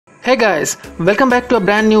Hey guys, welcome back to a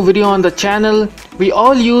brand new video on the channel. We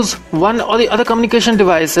all use one or the other communication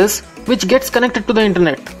devices which gets connected to the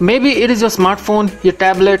internet. Maybe it is your smartphone, your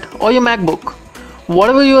tablet or your MacBook.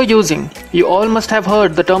 Whatever you are using, you all must have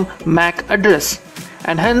heard the term MAC address.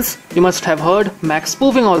 And hence, you must have heard MAC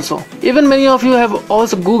spoofing also. Even many of you have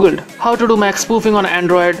also googled how to do MAC spoofing on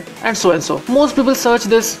Android and so and so. Most people search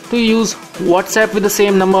this to use WhatsApp with the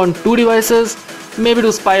same number on two devices, maybe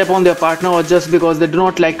to spy upon their partner or just because they do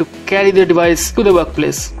not like to carry their device to the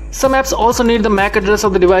workplace. Some apps also need the MAC address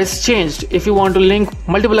of the device changed if you want to link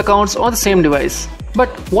multiple accounts on the same device. But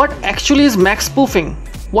what actually is MAC spoofing?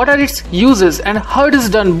 What are its uses and how it is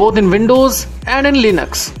done both in Windows and in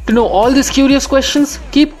Linux? To know all these curious questions,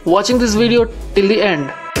 keep watching this video till the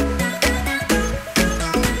end.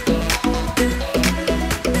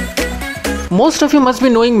 Most of you must be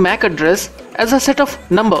knowing MAC address as a set of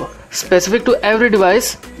number specific to every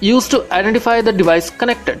device used to identify the device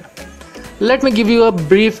connected. Let me give you a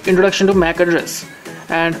brief introduction to MAC address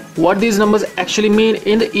and what these numbers actually mean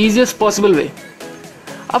in the easiest possible way.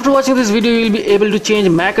 After watching this video, you will be able to change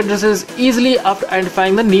MAC addresses easily after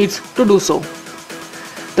identifying the needs to do so.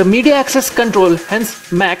 The media access control, hence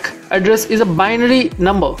MAC address, is a binary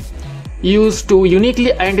number used to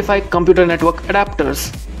uniquely identify computer network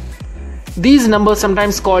adapters. These numbers,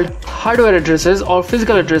 sometimes called hardware addresses or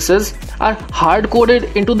physical addresses, are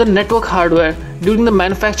hard-coded into the network hardware during the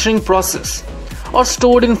manufacturing process or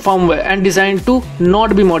stored in firmware and designed to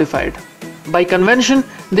not be modified. By convention,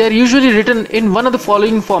 they are usually written in one of the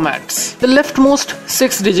following formats. The leftmost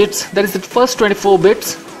 6 digits, that is the first 24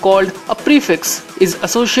 bits, called a prefix, is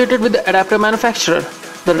associated with the adapter manufacturer.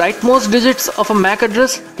 The rightmost digits of a MAC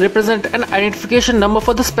address represent an identification number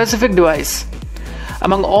for the specific device.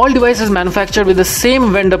 Among all devices manufactured with the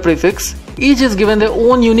same vendor prefix, each is given their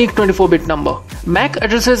own unique 24-bit number. MAC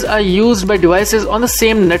addresses are used by devices on the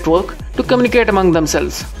same network to communicate among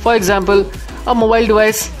themselves. For example, a mobile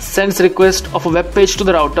device sends request of a web page to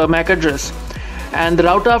the router MAC address, and the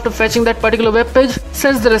router, after fetching that particular web page,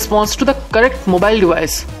 sends the response to the correct mobile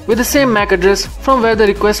device with the same MAC address from where the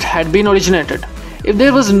request had been originated. If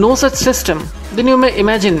there was no such system, then you may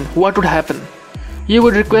imagine what would happen. You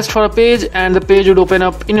would request for a page and the page would open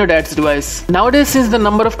up in your dad's device. Nowadays, since the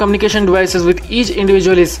number of communication devices with each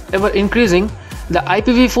individual is ever increasing, the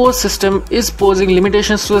IPv4 system is posing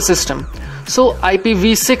limitations to the system. So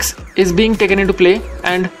IPv6 is being taken into play,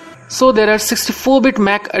 and so there are 64-bit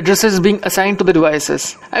MAC addresses being assigned to the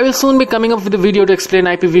devices. I will soon be coming up with a video to explain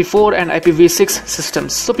IPv4 and IPv6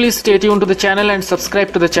 systems. So please stay tuned to the channel and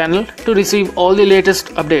subscribe to the channel to receive all the latest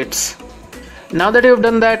updates. Now that you have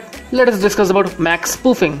done that, let us discuss about MAC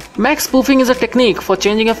spoofing. MAC spoofing is a technique for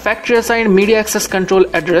changing a factory-assigned media access control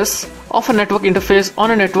address of a network interface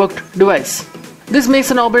on a networked device. This makes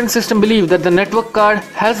an operating system believe that the network card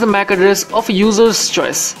has the MAC address of a user's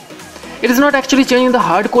choice. It is not actually changing the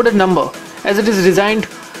hard-coded number, as it is designed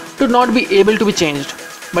to not be able to be changed.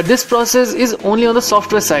 But this process is only on the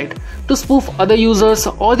software side, to spoof other users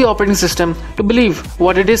or the operating system to believe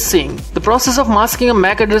what it is saying. The process of masking a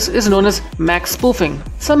MAC address is known as MAC spoofing.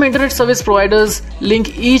 Some internet service providers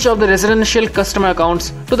link each of the residential customer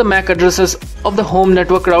accounts to the MAC addresses of the home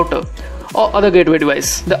network router or other gateway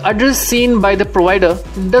device. The address seen by the provider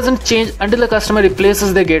doesn't change until the customer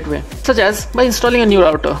replaces their gateway, such as by installing a new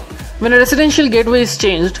router. When a residential gateway is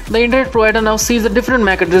changed, the internet provider now sees a different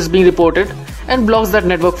MAC address being reported and blocks that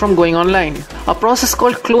network from going online. A process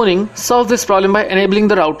called cloning solves this problem by enabling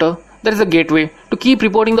the router, that is the gateway, to keep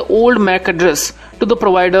reporting the old MAC address to the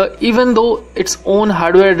provider even though its own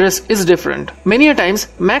hardware address is different. Many a times,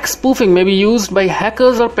 MAC spoofing may be used by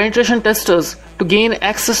hackers or penetration testers to gain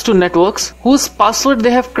access to networks whose password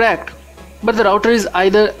they have cracked, but the router is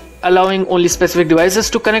either allowing only specific devices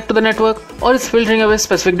to connect to the network or is filtering away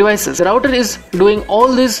specific devices. The router is doing all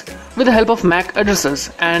this with the help of MAC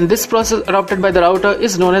addresses, and this process adopted by the router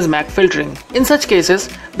is known as MAC filtering. In such cases,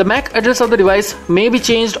 the MAC address of the device may be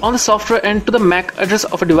changed on the software end to the MAC address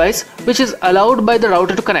of a device which is allowed by the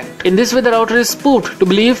router to connect. In this way, the router is spoofed to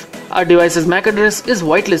believe our device's MAC address is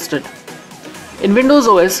whitelisted. In Windows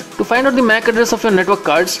OS, to find out the MAC address of your network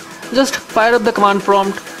cards, just fire up the command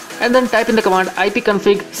prompt and then type in the command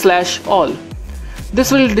ipconfig/all.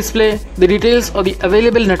 This will display the details of the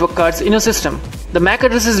available network cards in your system. The MAC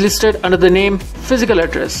address is listed under the name physical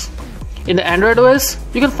address. In the Android OS,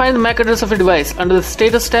 you can find the MAC address of your device under the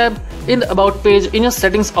status tab in the about page in your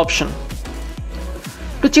settings option.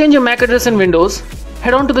 To change your MAC address in Windows,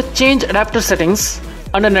 head on to the change adapter settings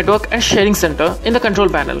under network and sharing center in the control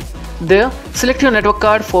panel. There, select your network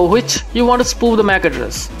card for which you want to spoof the MAC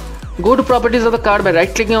address. Go to properties of the card by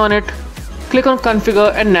right clicking on it click on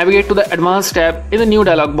Configure and navigate to the Advanced tab in the new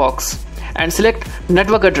dialog box and select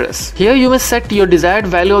Network Address. Here you may set your desired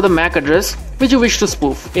value of the MAC address which you wish to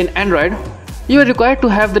spoof. In Android, you are required to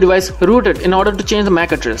have the device rooted in order to change the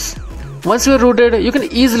MAC address. Once you are rooted, you can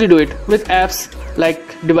easily do it with apps like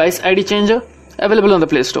Device ID Changer available on the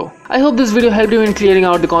Play Store. I hope this video helped you in clearing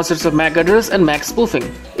out the concepts of MAC address and MAC spoofing.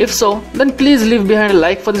 If so, then please leave behind a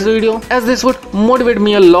like for this video, as this would motivate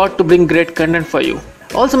me a lot to bring great content for you.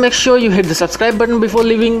 Also make sure you hit the subscribe button before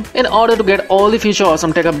leaving in order to get all the future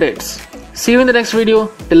awesome tech updates. See you in the next video.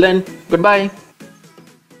 Till then, goodbye.